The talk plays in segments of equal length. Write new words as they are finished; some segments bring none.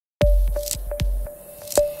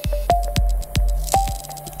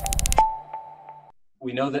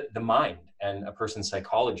we know that the mind and a person's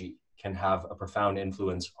psychology can have a profound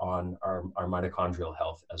influence on our mitochondrial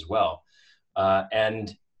health as well.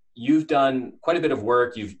 And you've done quite a bit of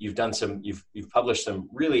work. You've published some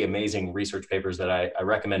really amazing research papers that I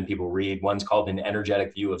recommend people read. One's called An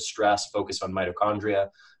Energetic View of Stress, Focus on Mitochondria.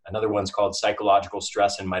 Another one's called Psychological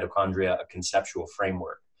Stress and Mitochondria, a Conceptual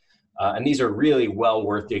Framework. And these are really well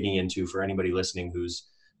worth digging into for anybody listening who's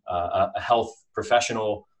a health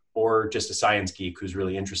professional or just a science geek who's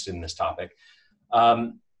really interested in this topic.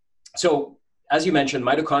 So as you mentioned,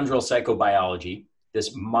 mitochondrial psychobiology,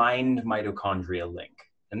 this mind-mitochondria link.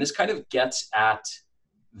 And this kind of gets at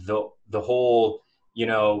the whole,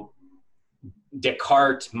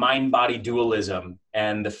 Descartes mind-body dualism,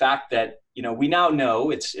 and the fact that, we now know,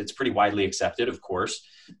 it's pretty widely accepted, of course,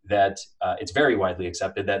 that it's very widely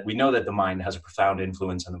accepted that we know that the mind has a profound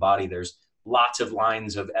influence on the body. There's lots of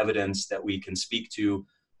lines of evidence that we can speak to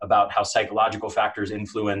about how psychological factors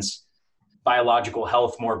influence biological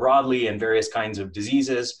health more broadly and various kinds of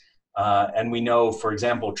diseases. And we know, for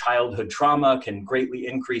example, childhood trauma can greatly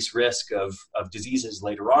increase risk of diseases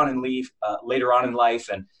later on in life,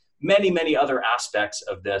 and many, many other aspects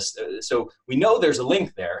of this. So we know there's a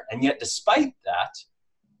link there. And yet, despite that,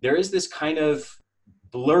 there is this kind of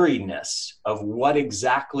blurriness of what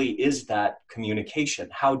exactly is that communication.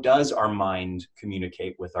 How does our mind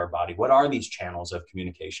communicate with our body? What are these channels of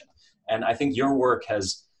communication? And I think your work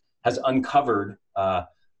has uncovered a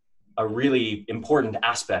really important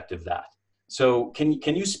aspect of that. So can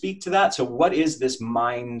you speak to that? So what is this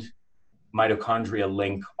mind mitochondria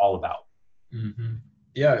link all about? Mm-hmm.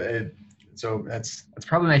 Yeah, so that's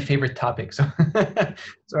probably my favorite topic. So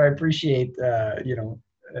so I appreciate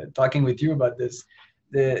talking with you about this.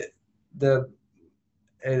 I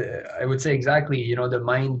would say exactly, the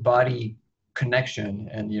mind body connection,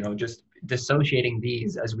 and just dissociating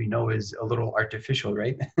these, as we know, is a little artificial,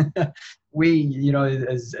 right? We,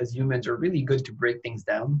 as humans, are really good to break things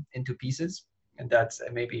down into pieces. And that's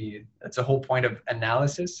a whole point of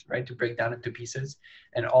analysis, right? To break down into pieces.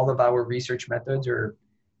 And all of our research methods are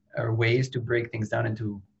ways to break things down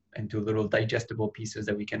into little digestible pieces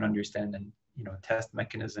that we can understand and, test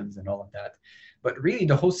mechanisms and all of that. But really,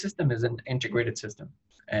 the whole system is an integrated system.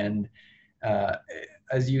 And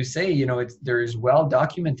as you say, there's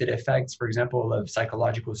well-documented effects, for example, of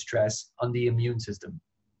psychological stress on the immune system.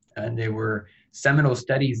 And there were seminal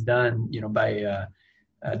studies done, by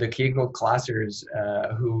the Kegel classers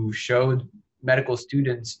who showed medical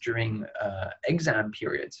students during exam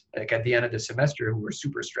periods, like at the end of the semester, who were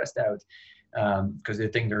super stressed out because they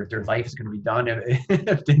think their life is going to be done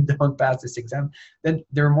if they don't pass this exam, then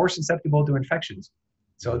they're more susceptible to infections.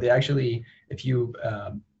 So they actually, if you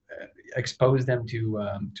expose them to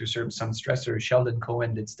some stressors, Sheldon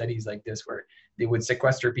Cohen did studies like this where they would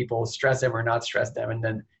sequester people, stress them or not stress them, and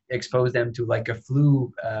then expose them to like a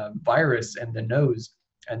flu virus in the nose,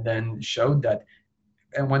 and then showed that,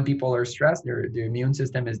 and when people are stressed, their immune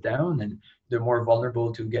system is down and they're more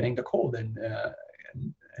vulnerable to getting the cold and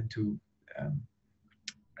to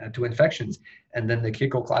infections. And then the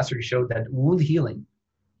Kegel cluster showed that wound healing,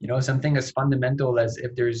 something as fundamental as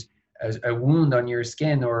if there's a wound on your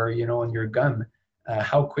skin or on your gum,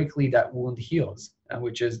 how quickly that wound heals,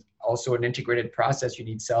 which is also an integrated process. You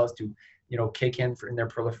need cells to kick in their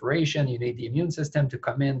proliferation. You need the immune system to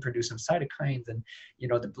come in, produce some cytokines, and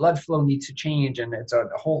the blood flow needs to change, and it's a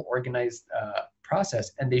whole organized process.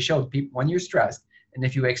 And they showed people, when you're stressed, and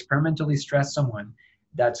if you experimentally stress someone,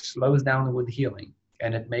 that slows down the wound healing,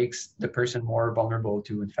 and it makes the person more vulnerable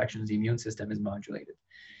to infections. The immune system is modulated.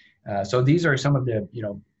 So these are some of the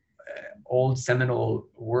old seminal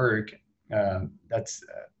work that's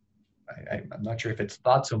I'm not sure if it's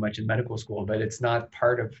taught so much in medical school, but it's not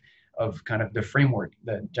part of kind of the framework,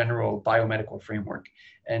 the general biomedical framework.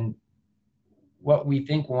 And what we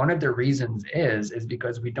think one of the reasons is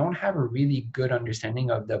because we don't have a really good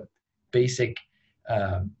understanding of the basic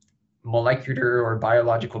molecular or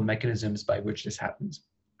biological mechanisms by which this happens,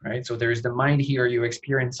 right? So there's the mind here, you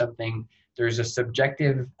experience something, there's a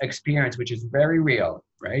subjective experience, which is very real,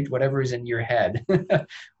 right? Whatever is in your head,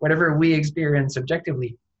 whatever we experience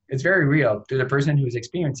subjectively, it's very real to the person who's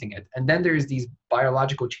experiencing it. And then there's these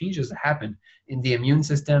biological changes that happen in the immune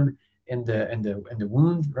system, in the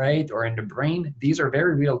wound, right? Or in the brain. These are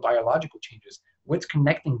very real biological changes. What's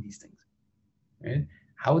connecting these things, right?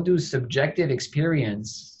 How do subjective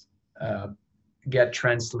experience get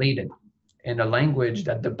translated in a language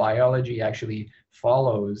that the biology actually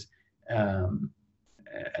follows and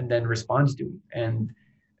then responds to? And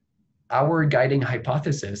our guiding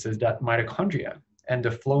hypothesis is that mitochondria and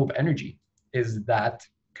the flow of energy is that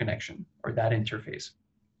connection or that interface.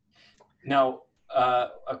 Now,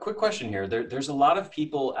 a quick question here. There's a lot of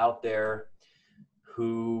people out there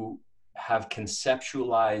who have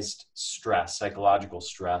conceptualized stress, psychological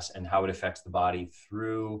stress, and how it affects the body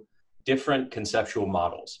through different conceptual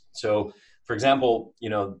models. So, for example,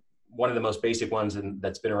 one of the most basic ones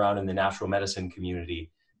that's been around in the natural medicine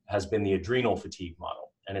community has been the adrenal fatigue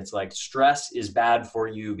model. And it's like stress is bad for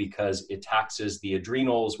you because it taxes the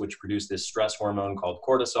adrenals, which produce this stress hormone called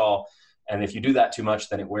cortisol. And if you do that too much,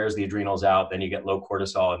 then it wears the adrenals out, then you get low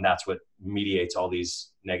cortisol, and that's what mediates all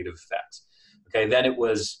these negative effects. Okay, then it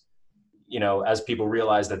was, as people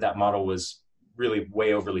realized that model was really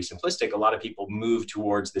way overly simplistic, a lot of people moved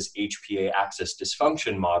towards this HPA axis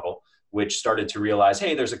dysfunction model, which started to realize,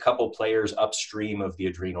 hey, there's a couple players upstream of the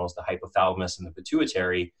adrenals, the hypothalamus and the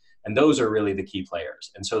pituitary, and those are really the key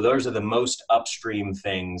players. And so those are the most upstream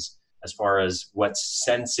things as far as what's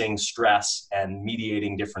sensing stress and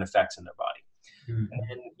mediating different effects in their body.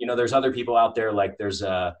 Mm-hmm. And there's other people out there, like there's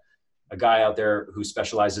a guy out there who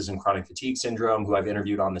specializes in chronic fatigue syndrome, who I've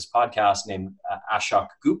interviewed on this podcast, named Ashok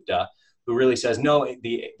Gupta, who really says, no,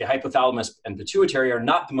 the hypothalamus and pituitary are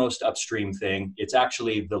not the most upstream thing. It's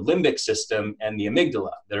actually the limbic system and the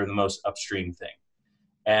amygdala that are the most upstream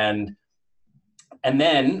thing. And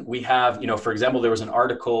then we have, for example, there was an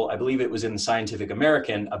article, I believe it was in the Scientific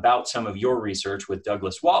American, about some of your research with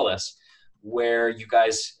Douglas Wallace, where you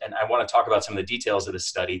guys, and I want to talk about some of the details of this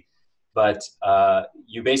study, but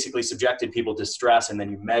you basically subjected people to stress, and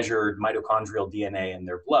then you measured mitochondrial DNA in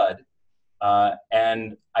their blood.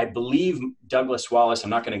 And I believe Douglas Wallace,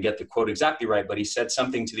 I'm not going to get the quote exactly right, but he said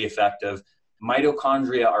something to the effect of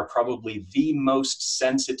mitochondria are probably the most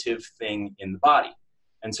sensitive thing in the body.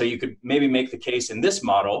 And so you could maybe make the case in this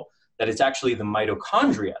model that it's actually the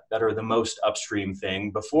mitochondria that are the most upstream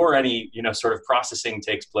thing before any, sort of processing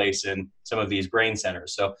takes place in some of these brain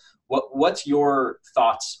centers. So what's your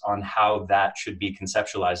thoughts on how that should be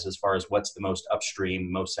conceptualized as far as what's the most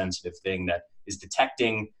upstream, most sensitive thing that is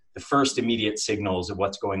detecting the first immediate signals of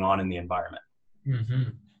what's going on in the environment?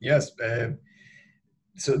 Mm-hmm. Yes.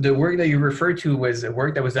 So the work that you referred to was a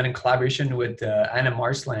work that was done in collaboration with Anna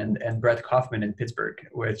Marsland and Brett Kaufman in Pittsburgh,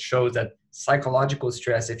 which shows that psychological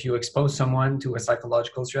stress, if you expose someone to a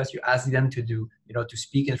psychological stress, you ask them to do, to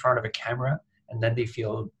speak in front of a camera, and then they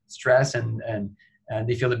feel stress and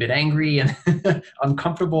they feel a bit angry and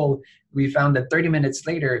uncomfortable. We found that 30 minutes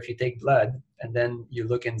later, if you take blood and then you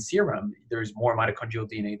look in serum, there's more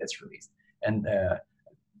mitochondrial DNA that's released. And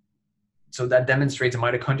so that demonstrates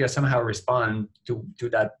mitochondria somehow respond to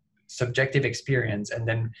that subjective experience and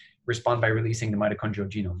then respond by releasing the mitochondrial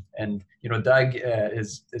genome. And, Doug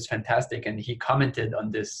is fantastic, and he commented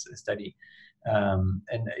on this study. And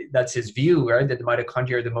that's his view, right? That the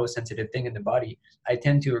mitochondria are the most sensitive thing in the body. I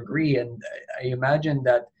tend to agree. And I imagine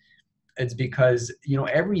that it's because,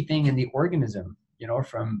 everything in the organism,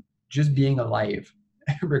 from just being alive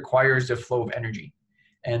requires a flow of energy.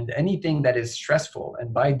 And anything that is stressful,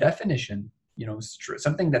 and by definition,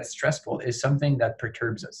 something that's stressful is something that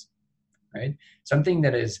perturbs us, right? Something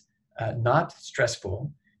that is not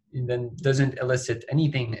stressful then doesn't elicit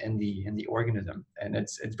anything in the organism, and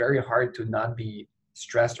it's very hard to not be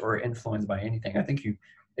stressed or influenced by anything. I think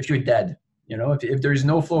if you're dead, if there's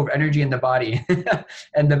no flow of energy in the body,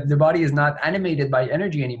 and the body is not animated by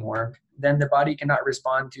energy anymore, then the body cannot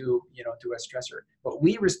respond to a stressor. But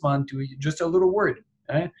we respond to just a little word.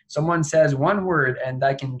 Someone says one word and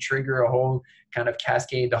that can trigger a whole kind of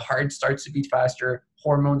cascade. The heart starts to beat faster,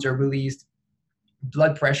 hormones are released,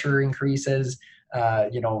 blood pressure increases,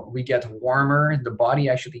 we get warmer, the body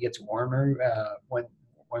actually gets warmer when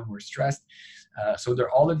we're stressed. So there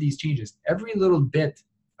are all of these changes. Every little bit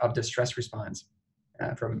of the stress response,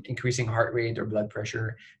 from increasing heart rate or blood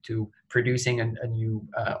pressure to producing a new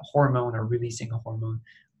hormone or releasing a hormone,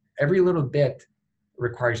 every little bit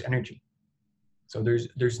requires energy. So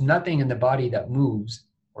there's nothing in the body that moves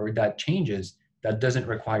or that changes that doesn't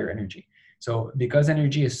require energy. So because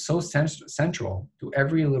energy is so central to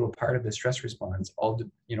every little part of the stress response,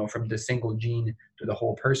 from the single gene to the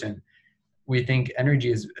whole person, we think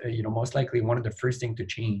energy is most likely one of the first things to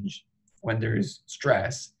change when there's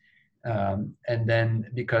stress. And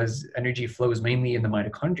then because energy flows mainly in the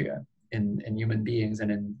mitochondria in human beings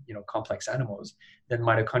and in complex animals, then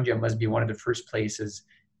mitochondria must be one of the first places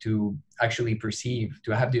to actually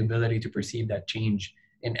to have the ability to perceive that change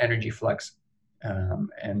in energy flux,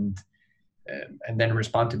 and then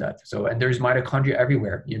respond to that. So, and there's mitochondria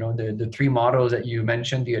everywhere. The three models that you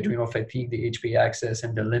mentioned, the adrenal fatigue, the HPA axis,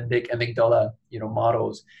 and the limbic amygdala,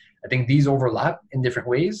 models, I think these overlap in different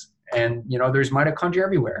ways. And, there's mitochondria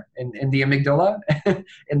everywhere in the amygdala,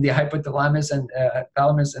 in the hypothalamus and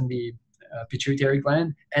thalamus and the pituitary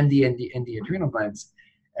gland and the adrenal glands.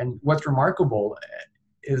 And what's remarkable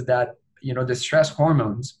is that, the stress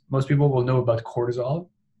hormones, most people will know about cortisol,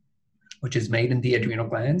 which is made in the adrenal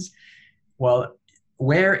glands. Well,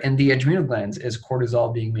 where in the adrenal glands is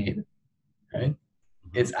cortisol being made, right?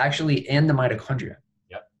 Mm-hmm. It's actually in the mitochondria.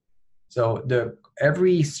 Yep. So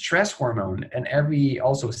every stress hormone and every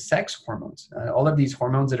also sex hormones, all of these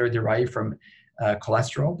hormones that are derived from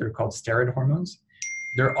cholesterol, they're called steroid hormones.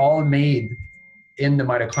 They're all made in the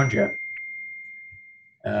mitochondria.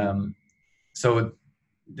 So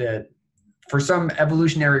for some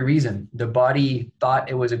evolutionary reason, the body thought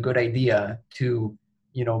it was a good idea to,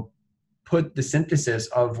 put the synthesis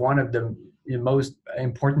of one of the most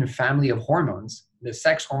important family of hormones, the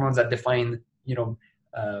sex hormones that define,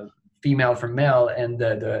 female from male, and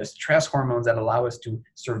the stress hormones that allow us to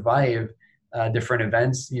survive different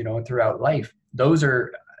events, throughout life. Those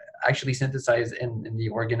are actually synthesized in the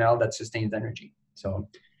organelle that sustains energy. So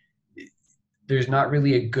there's not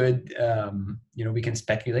really a good, we can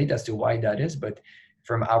speculate as to why that is, but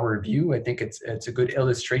from our view, I think it's a good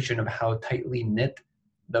illustration of how tightly knit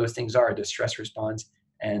those things are: the stress response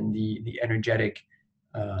and the energetic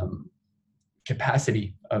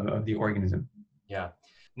capacity of the organism. Yeah.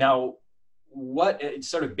 Now, what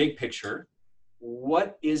sort of big picture,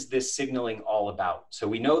 what is this signaling all about? So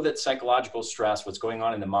we know that psychological stress, what's going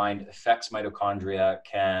on in the mind, affects mitochondria,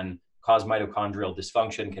 can cause mitochondrial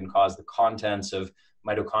dysfunction, can cause the contents of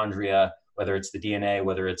mitochondria, whether it's the DNA,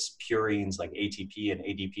 whether it's purines like ATP and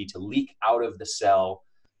ADP, to leak out of the cell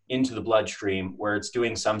into the bloodstream where it's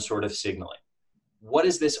doing some sort of signaling. What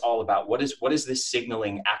is this all about? What is this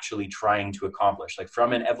signaling actually trying to accomplish? Like,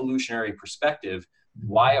 from an evolutionary perspective,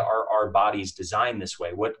 why are our bodies designed this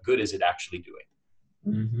way? What good is it actually doing?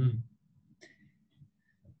 Mm-hmm.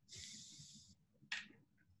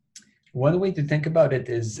 One way to think about it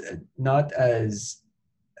is not as,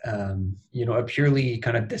 a purely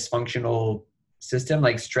kind of dysfunctional system,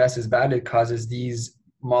 like stress is bad, it causes these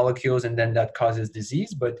molecules and then that causes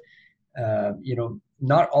disease, but,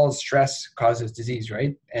 not all stress causes disease,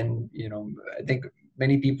 right? And, I think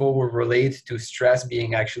many people will relate to stress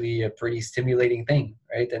being actually a pretty stimulating thing,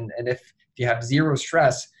 right? And if you have zero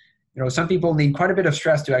stress, some people need quite a bit of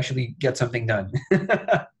stress to actually get something done.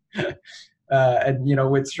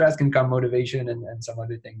 And, with stress can come motivation and some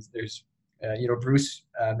other things. There's, Bruce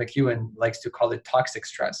McEwen likes to call it toxic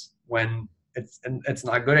stress, when it's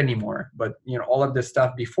not good anymore. But, all of the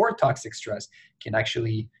stuff before toxic stress can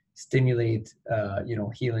actually stimulate,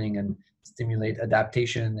 healing and stimulate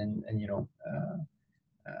adaptation and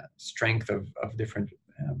strength of different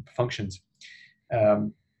functions.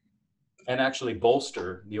 And actually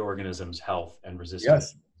bolster the organism's health and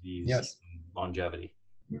resistance to disease, yes, and longevity.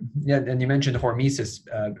 Yeah, and you mentioned hormesis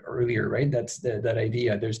earlier, right? That's that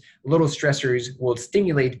idea. There's little stressors will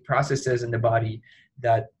stimulate processes in the body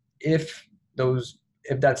that if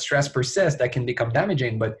that stress persists, that can become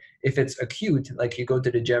damaging. But if it's acute, like you go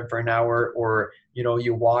to the gym for an hour, or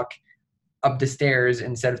you walk up the stairs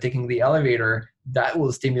instead of taking the elevator, that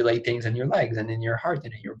will stimulate things in your legs and in your heart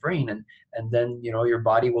and in your brain, and then your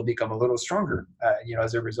body will become a little stronger,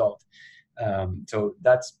 as a result. So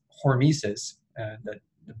that's hormesis, that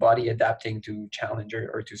the body adapting to challenge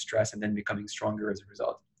or to stress and then becoming stronger as a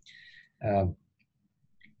result.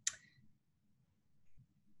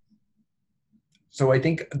 So I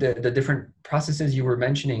think the different processes you were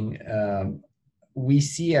mentioning, we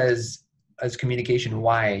see as communication.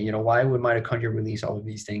 Why would mitochondria release all of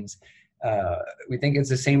these things? We think it's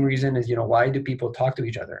the same reason as, why do people talk to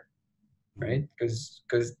each other, right?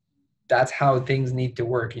 Because that's how things need to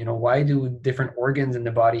work. Why do different organs in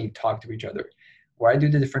the body talk to each other? Why do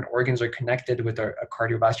the different organs are connected with a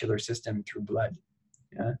cardiovascular system through blood?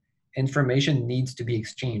 Yeah? Information needs to be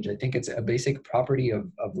exchanged. I think it's a basic property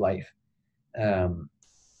of life. And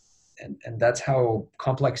that's how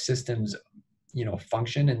complex systems,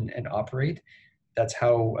 function and operate. That's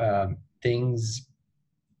how things,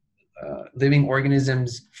 living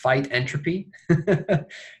organisms fight entropy.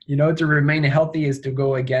 To remain healthy is to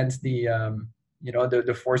go against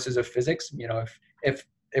the forces of physics.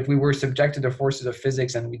 If we were subject to the forces of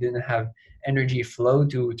physics and we didn't have energy flow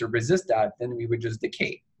to resist that, then we would just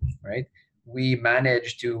decay, right? We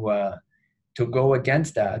managed to go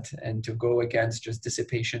against that and to go against just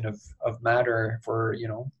dissipation of matter for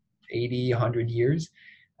 80, 100 years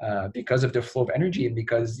because of the flow of energy and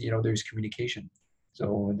because there's communication.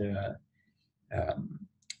 So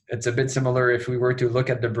it's a bit similar if we were to look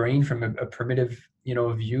at the brain from a primitive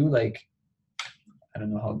view, like I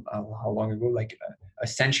don't know how long ago, like a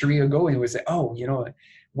century ago, and we say,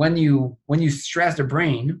 when you stress the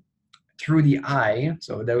brain through the eye.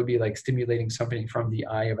 So that would be like stimulating something from the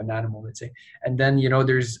eye of an animal, let's say. And then,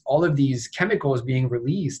 there's all of these chemicals being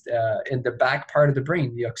released in the back part of the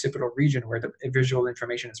brain, the occipital region where the visual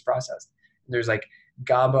information is processed. And there's like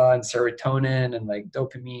GABA and serotonin and like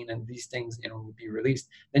dopamine and these things, will be released.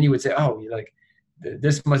 Then you would say, oh, like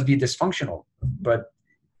this must be dysfunctional. But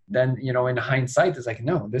then, in hindsight, it's like,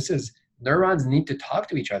 no, this is neurons need to talk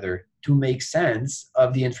to each other to make sense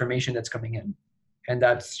of the information that's coming in. And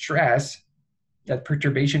that stress, that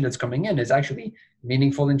perturbation that's coming in is actually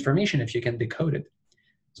meaningful information if you can decode it.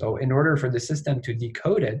 So in order for the system to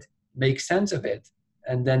decode it, make sense of it,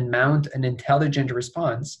 and then mount an intelligent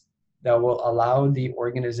response that will allow the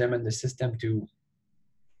organism and the system to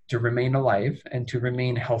remain alive and to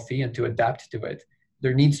remain healthy and to adapt to it,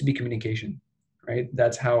 there needs to be communication, right?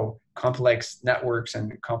 That's how complex networks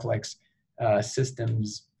and complex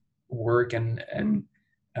systems work and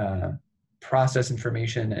process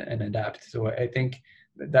information and adapt. So I think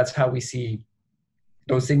that's how we see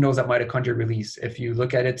those signals that mitochondria release. If you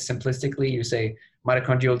look at it simplistically, you say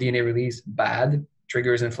mitochondrial DNA release, bad,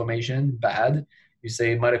 triggers inflammation, bad. You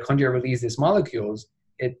say mitochondria release these molecules,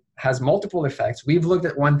 it has multiple effects. We've looked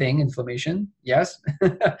at one thing, inflammation. Yes,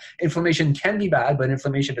 inflammation can be bad, but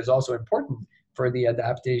inflammation is also important for the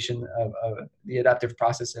adaptation of the adaptive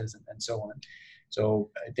processes and so on. So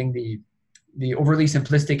I think the overly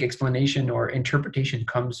simplistic explanation or interpretation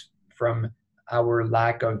comes from our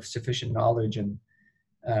lack of sufficient knowledge and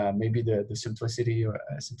maybe the simplicity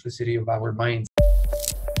of our minds.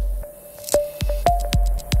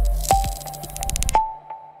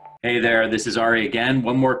 Hey there, this is Ari again.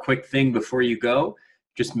 One more quick thing before you go.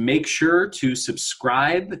 Just make sure to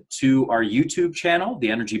subscribe to our YouTube channel,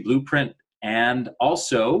 The Energy Blueprint, and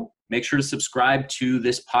also make sure to subscribe to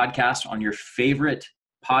this podcast on your favorite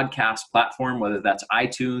podcast platform, whether that's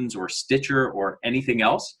iTunes or Stitcher or anything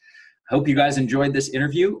else. I hope you guys enjoyed this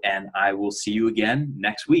interview, and I will see you again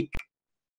next week.